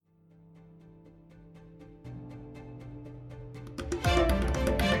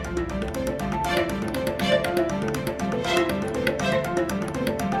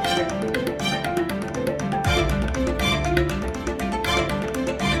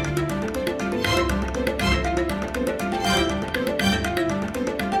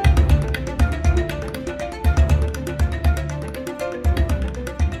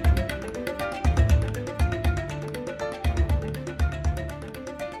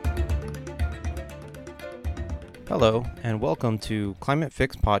Hello, and welcome to Climate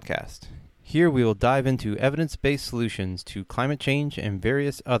Fix Podcast. Here we will dive into evidence-based solutions to climate change and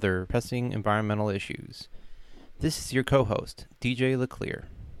various other pressing environmental issues. This is your co-host, DJ LeClaire.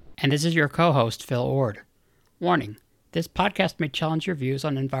 And this is your co-host, Phil Ord. Warning, this podcast may challenge your views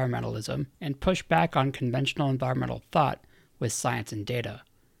on environmentalism and push back on conventional environmental thought with science and data.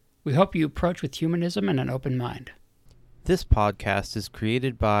 We hope you approach with humanism and an open mind. This podcast is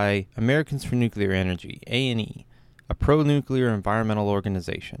created by Americans for Nuclear Energy, A&E, a pro-nuclear environmental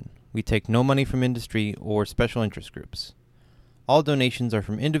organization. We take no money from industry or special interest groups. All donations are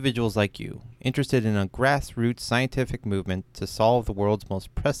from individuals like you, interested in a grassroots scientific movement to solve the world's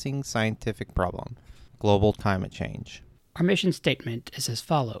most pressing scientific problem, global climate change. Our mission statement is as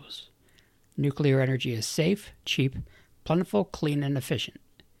follows. Nuclear energy is safe, cheap, plentiful, clean, and efficient.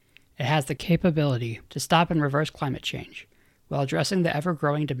 It has the capability to stop and reverse climate change while addressing the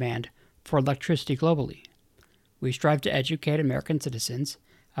ever-growing demand for electricity globally. We strive to educate American citizens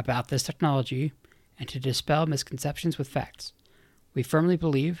about this technology and to dispel misconceptions with facts. We firmly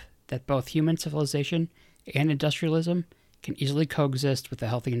believe that both human civilization and industrialism can easily coexist with a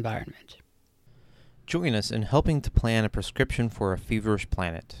healthy environment. Join us in helping to plan a prescription for a feverish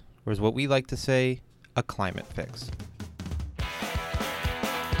planet, or as what we like to say, a climate fix.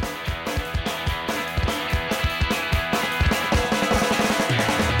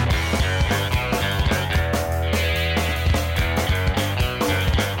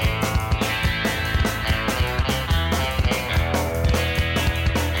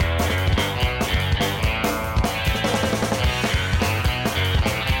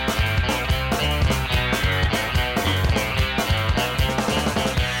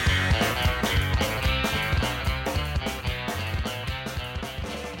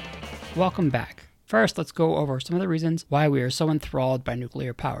 Welcome back. First, let's go over some of the reasons why we are so enthralled by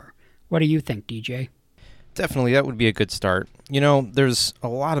nuclear power. What do you think, DJ? Definitely, that would be a good start. You know, there's a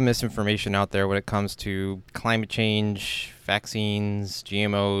lot of misinformation out there when it comes to climate change, vaccines,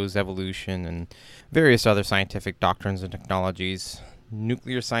 GMOs, evolution, and various other scientific doctrines and technologies.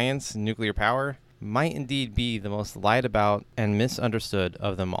 Nuclear science and nuclear power might indeed be the most lied about and misunderstood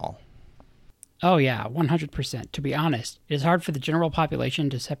of them all. Oh yeah, 100%. To be honest, it is hard for the general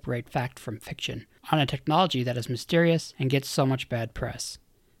population to separate fact from fiction on a technology that is mysterious and gets so much bad press.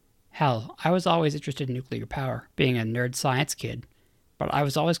 Hell, I was always interested in nuclear power, being a nerd science kid, but I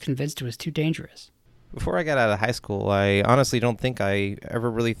was always convinced it was too dangerous. Before I got out of high school, I honestly don't think I ever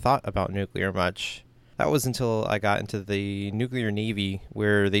really thought about nuclear much. That was until I got into the nuclear navy,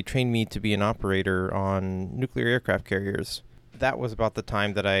 where they trained me to be an operator on nuclear aircraft carriers. That was about the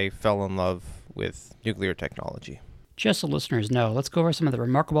time that I fell in love with nuclear technology. Just so listeners know, let's go over some of the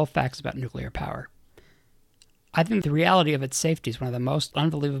remarkable facts about nuclear power. I think the reality of its safety is one of the most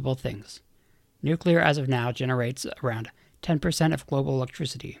unbelievable things. Nuclear as of now generates around 10% of global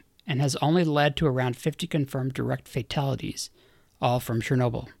electricity and has only led to around 50 confirmed direct fatalities, all from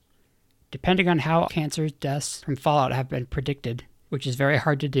Chernobyl. Depending on how cancers, deaths from fallout have been predicted, which is very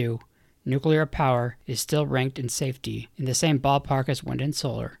hard to do, nuclear power is still ranked in safety in the same ballpark as wind and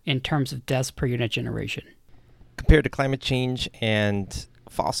solar in terms of deaths per unit generation. Compared to climate change and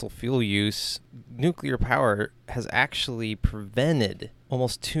fossil fuel use, nuclear power has actually prevented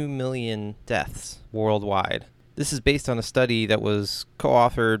almost 2 million deaths worldwide. This is based on a study that was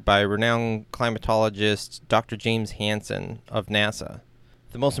co-authored by renowned climatologist Dr. James Hansen of NASA.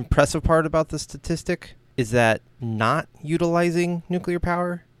 The most impressive part about this statistic is that not utilizing nuclear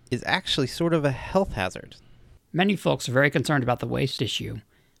power is actually sort of a health hazard. Many folks are very concerned about the waste issue,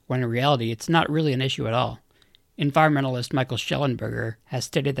 when in reality it's not really an issue at all. Environmentalist Michael Shellenberger has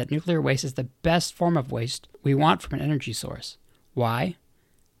stated that nuclear waste is the best form of waste we want from an energy source. Why?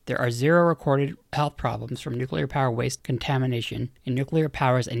 There are 0 recorded health problems from nuclear power waste contamination in nuclear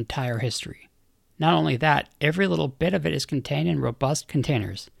power's entire history. Not only that, every little bit of it is contained in robust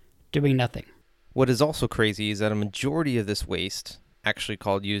containers, doing nothing. What is also crazy is that a majority of this waste, actually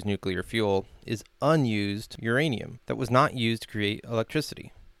called used nuclear fuel, is unused uranium that was not used to create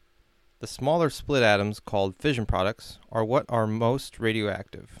electricity. The smaller split atoms, called fission products, are what are most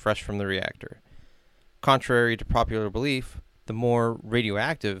radioactive, fresh from the reactor. Contrary to popular belief, the more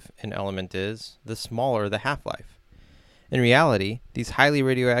radioactive an element is, the smaller the half-life. In reality, these highly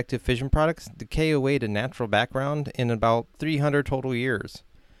radioactive fission products decay away to natural background in about 300 total years.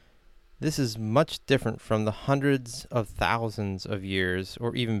 This is much different from the hundreds of thousands of years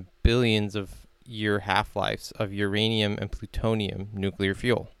or even billions of year half-lives of uranium and plutonium nuclear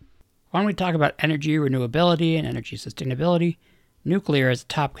fuel. When we talk about energy renewability and energy sustainability, nuclear is a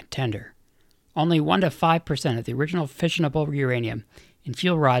top contender. Only 1 to 5% of the original fissionable uranium in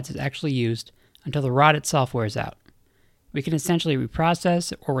fuel rods is actually used until the rod itself wears out. We can essentially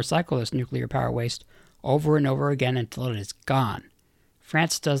reprocess or recycle this nuclear power waste over and over again until it is gone.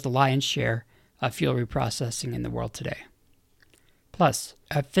 France does the lion's share of fuel reprocessing in the world today. Plus,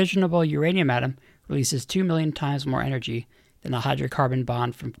 a fissionable uranium atom releases 2 million times more energy than a hydrocarbon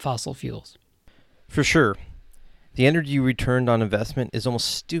bond from fossil fuels. For sure, the energy returned on investment is almost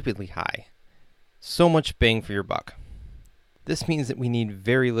stupidly high. So much bang for your buck. This means that we need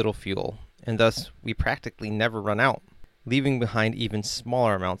very little fuel, and thus we practically never run out, leaving behind even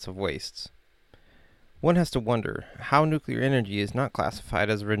smaller amounts of wastes. One has to wonder how nuclear energy is not classified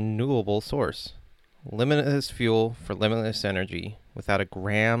as a renewable source. Limitless fuel for limitless energy without a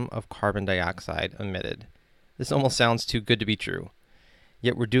gram of carbon dioxide emitted. This almost sounds too good to be true.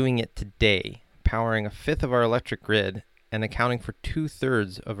 Yet we're doing it today, powering a fifth of our electric grid and accounting for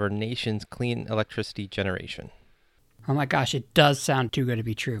 2/3 of our nation's clean electricity generation. Oh my gosh, it does sound too good to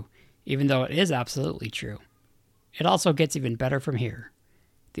be true, even though it is absolutely true. It also gets even better from here.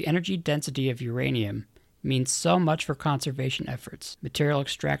 The energy density of uranium means so much for conservation efforts, material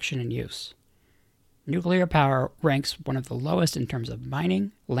extraction, and use. Nuclear power ranks one of the lowest in terms of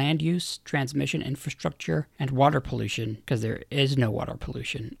mining, land use, transmission infrastructure, and water pollution, because there is no water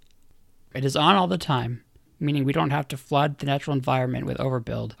pollution. It is on all the time, meaning we don't have to flood the natural environment with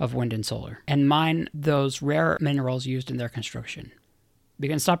overbuild of wind and solar, and mine those rare minerals used in their construction. We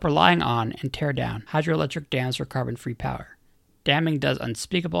can stop relying on and tear down hydroelectric dams for carbon-free power. Damming does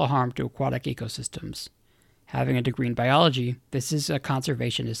unspeakable harm to aquatic ecosystems. Having a degree in biology, this is a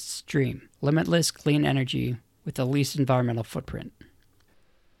conservationist's dream. Limitless clean energy with the least environmental footprint.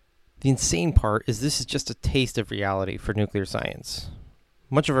 The insane part is this is just a taste of reality for nuclear science.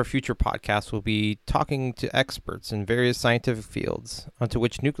 Much of our future podcasts will be talking to experts in various scientific fields onto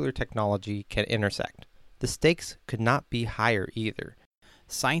which nuclear technology can intersect. The stakes could not be higher either.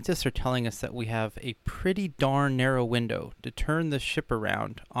 Scientists are telling us that we have a pretty darn narrow window to turn the ship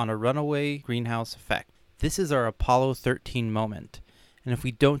around on a runaway greenhouse effect. This is our Apollo 13 moment, and if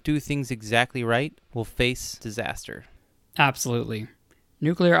we don't do things exactly right, we'll face disaster. Absolutely.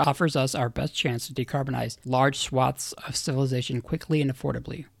 Nuclear offers us our best chance to decarbonize large swaths of civilization quickly and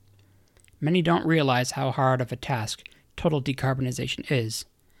affordably. Many don't realize how hard of a task total decarbonization is,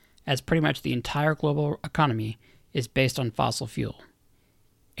 as pretty much the entire global economy is based on fossil fuel.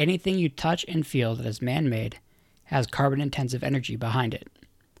 Anything you touch and feel that is man-made has carbon-intensive energy behind it.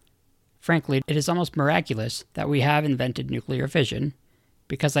 Frankly, it is almost miraculous that we have invented nuclear fission,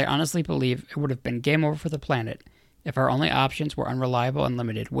 because I honestly believe it would have been game over for the planet if our only options were unreliable and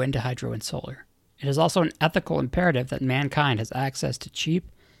limited wind, hydro, and solar. It is also an ethical imperative that mankind has access to cheap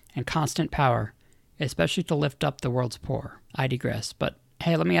and constant power, especially to lift up the world's poor. I digress, but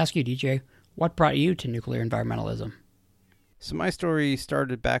hey, let me ask you, DJ, what brought you to nuclear environmentalism? So my story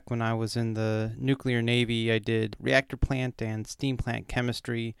started back when I was in the nuclear Navy. I did reactor plant and steam plant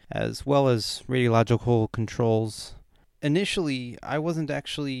chemistry, as well as radiological controls. Initially, I wasn't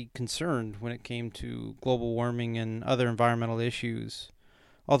actually concerned when it came to global warming and other environmental issues.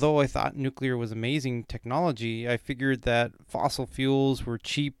 Although I thought nuclear was amazing technology, I figured that fossil fuels were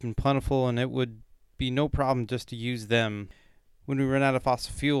cheap and plentiful and it would be no problem just to use them. When we run out of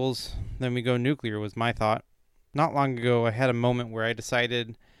fossil fuels, then we go nuclear, was my thought. Not long ago, I had a moment where I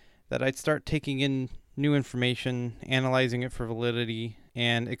decided that I'd start taking in new information, analyzing it for validity,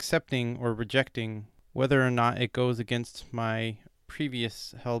 and accepting or rejecting whether or not it goes against my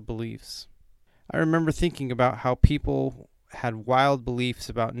previous held beliefs. I remember thinking about how people had wild beliefs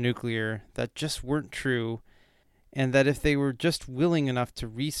about nuclear that just weren't true, and that if they were just willing enough to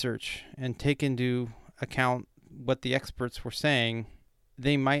research and take into account what the experts were saying,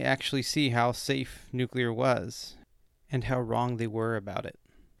 they might actually see how safe nuclear was and how wrong they were about it.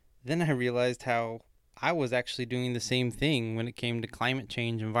 Then I realized how I was actually doing the same thing when it came to climate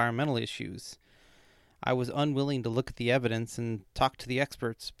change and environmental issues. I was unwilling to look at the evidence and talk to the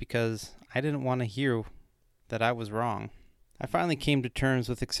experts because I didn't want to hear that I was wrong. I finally came to terms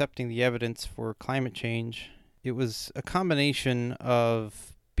with accepting the evidence for climate change. It was a combination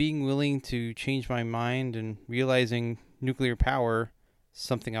of being willing to change my mind and realizing nuclear power,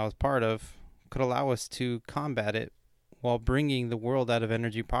 something I was part of, could allow us to combat it while bringing the world out of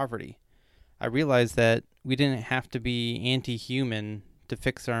energy poverty. I realized that we didn't have to be anti-human to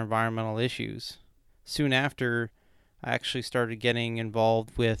fix our environmental issues. Soon after, I actually started getting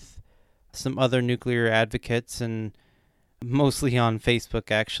involved with some other nuclear advocates, and mostly on Facebook,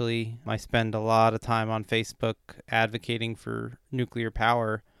 actually. I spend a lot of time on Facebook advocating for nuclear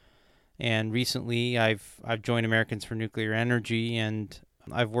power. And recently, I've joined Americans for Nuclear Energy, and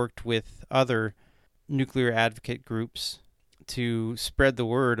I've worked with other nuclear advocate groups to spread the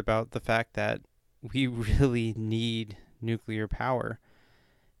word about the fact that we really need nuclear power.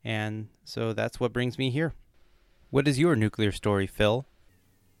 And so that's what brings me here. What is your nuclear story, Phil?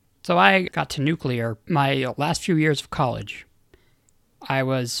 So I got to nuclear my last few years of college. I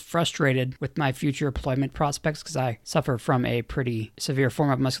was frustrated with my future employment prospects because I suffer from a pretty severe form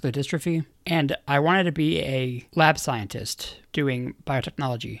of muscular dystrophy, and I wanted to be a lab scientist doing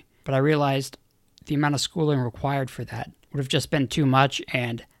biotechnology, but I realized the amount of schooling required for that would have just been too much,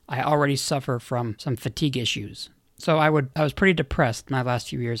 and I already suffer from some fatigue issues. So I was pretty depressed my last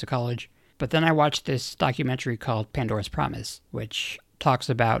few years of college, but then I watched this documentary called Pandora's Promise, which talks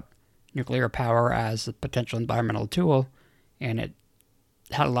about nuclear power as a potential environmental tool, and it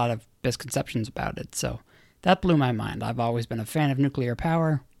had a lot of misconceptions about it, so that blew my mind. I've always been a fan of nuclear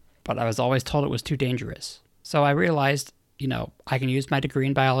power, but I was always told it was too dangerous. So I realized, I can use my degree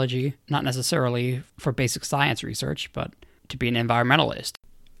in biology, not necessarily for basic science research, but to be an environmentalist.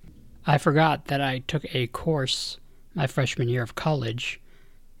 I forgot that I took a course my freshman year of college,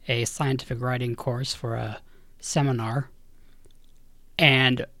 a scientific writing course for a seminar,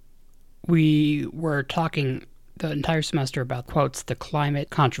 and we were talking the entire semester about, quotes, the climate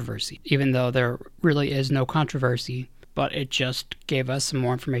controversy, even though there really is no controversy, but it just gave us some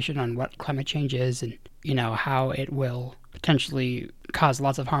more information on what climate change is and, how it will potentially cause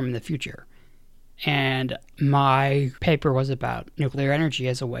lots of harm in the future. And my paper was about nuclear energy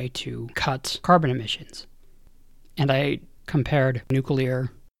as a way to cut carbon emissions. And I compared nuclear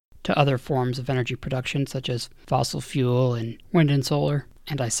to other forms of energy production, such as fossil fuel and wind and solar,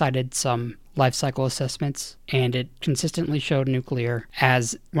 and I cited some life cycle assessments, and it consistently showed nuclear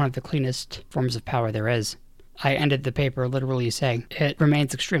as one of the cleanest forms of power there is. I ended the paper literally saying it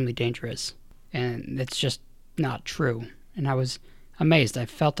remains extremely dangerous, and it's just not true. And I was amazed. I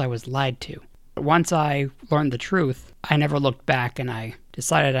felt I was lied to. Once I learned the truth, I never looked back, and I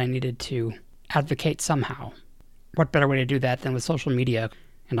decided I needed to advocate somehow. What better way to do that than with social media?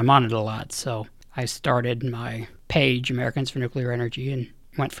 And I'm on it a lot, so I started my page, Americans for Nuclear Energy, and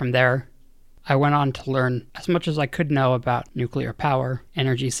went from there. I went on to learn as much as I could know about nuclear power,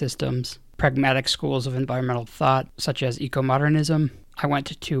 energy systems, pragmatic schools of environmental thought, such as eco-modernism. I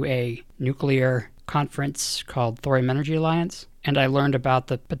went to a nuclear conference called Thorium Energy Alliance, and I learned about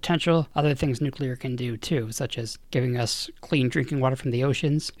the potential other things nuclear can do too, such as giving us clean drinking water from the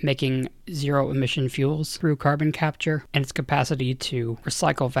oceans, making zero-emission fuels through carbon capture, and its capacity to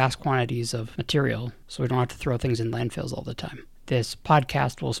recycle vast quantities of material so we don't have to throw things in landfills all the time. This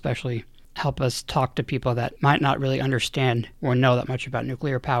podcast will especially help us talk to people that might not really understand or know that much about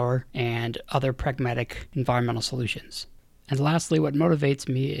nuclear power and other pragmatic environmental solutions. And lastly, what motivates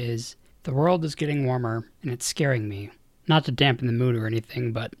me is the world is getting warmer and it's scaring me. Not to dampen the mood or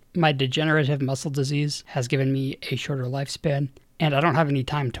anything, but my degenerative muscle disease has given me a shorter lifespan, and I don't have any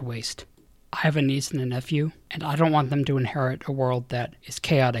time to waste. I have a niece and a nephew, and I don't want them to inherit a world that is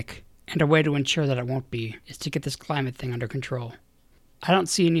chaotic, and a way to ensure that it won't be is to get this climate thing under control. I don't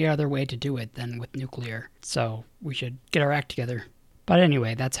see any other way to do it than with nuclear, so we should get our act together. But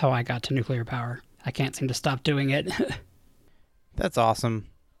anyway, that's how I got to nuclear power. I can't seem to stop doing it. That's awesome.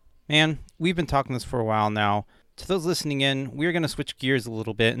 Man, we've been talking this for a while now. To those listening in, we're going to switch gears a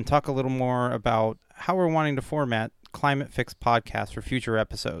little bit and talk a little more about how we're wanting to format Climate Fix podcast for future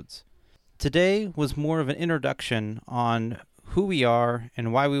episodes. Today was more of an introduction on who we are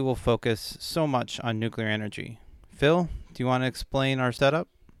and why we will focus so much on nuclear energy. Phil, do you want to explain our setup?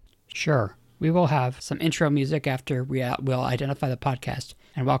 Sure. We will have some intro music after we will identify the podcast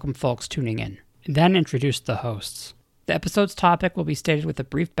and welcome folks tuning in, then introduce the hosts. The episode's topic will be stated with a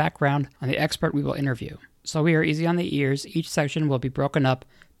brief background on the expert we will interview. So we are easy on the ears. Each section will be broken up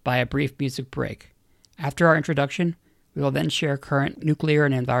by a brief music break. After our introduction, we will then share current nuclear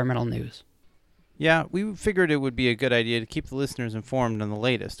and environmental news. Yeah, we figured it would be a good idea to keep the listeners informed on the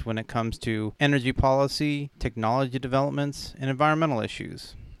latest when it comes to energy policy, technology developments, and environmental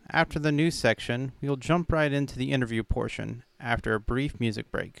issues. After the news section, we will jump right into the interview portion after a brief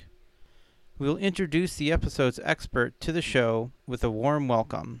music break. We will introduce the episode's expert to the show with a warm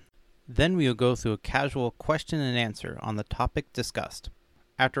welcome. Then we will go through a casual question and answer on the topic discussed.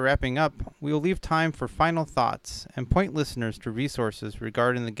 After wrapping up, we will leave time for final thoughts and point listeners to resources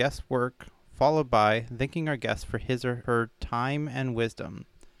regarding the guest's work, followed by thanking our guest for his or her time and wisdom.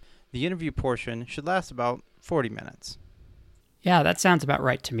 The interview portion should last about 40 minutes. Yeah, that sounds about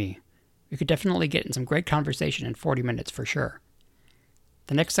right to me. We could definitely get in some great conversation in 40 minutes for sure.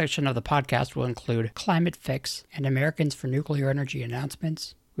 The next section of the podcast will include Climate Fix and Americans for Nuclear Energy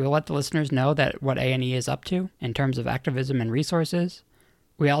announcements. We will let the listeners know that what A&E is up to in terms of activism and resources.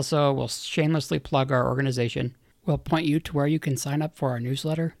 We also will shamelessly plug our organization. We'll point you to where you can sign up for our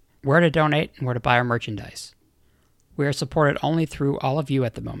newsletter, where to donate, and where to buy our merchandise. We are supported only through all of you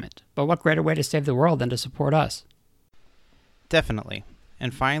at the moment, but what greater way to save the world than to support us? Definitely.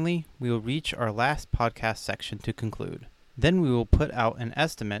 And finally, we will reach our last podcast section to conclude. Then we will put out an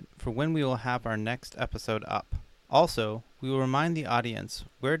estimate for when we will have our next episode up. Also, we will remind the audience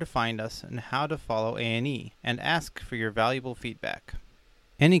where to find us and how to follow A&E, and ask for your valuable feedback.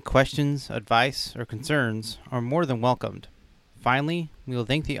 Any questions, advice, or concerns are more than welcomed. Finally, we will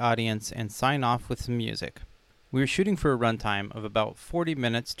thank the audience and sign off with some music. We are shooting for a runtime of about 40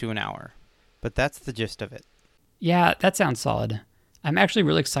 minutes to an hour, but that's the gist of it. Yeah, that sounds solid. I'm actually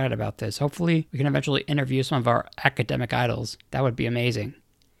really excited about this. Hopefully, we can eventually interview some of our academic idols. That would be amazing.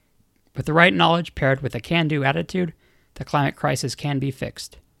 With the right knowledge paired with a can-do attitude, the climate crisis can be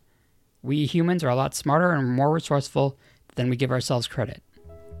fixed. We humans are a lot smarter and more resourceful than we give ourselves credit.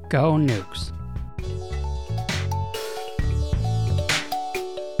 Go nukes.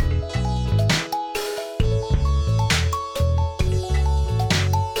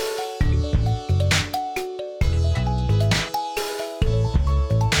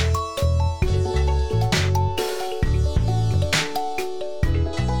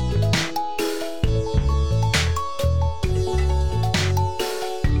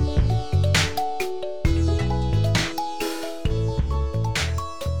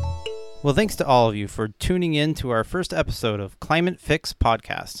 Well, thanks to all of you for tuning in to our first episode of Climate Fix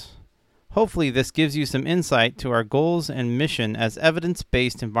Podcast. Hopefully this gives you some insight to our goals and mission as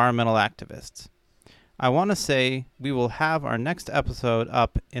evidence-based environmental activists. I want to say we will have our next episode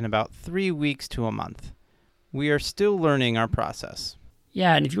up in about 3 weeks to a month. We are still learning our process.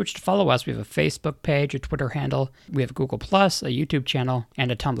 Yeah, and if you wish to follow us, we have a Facebook page, a Twitter handle, we have Google+, a YouTube channel,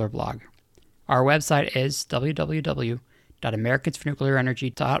 and a Tumblr blog. Our website is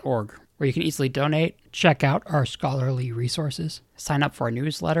www.americansfornuclearenergy.org, where you can easily donate, check out our scholarly resources, sign up for our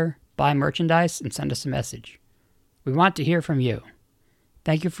newsletter, buy merchandise, and send us a message. We want to hear from you.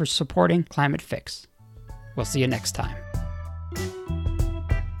 Thank you for supporting Climate Fix. We'll see you next time.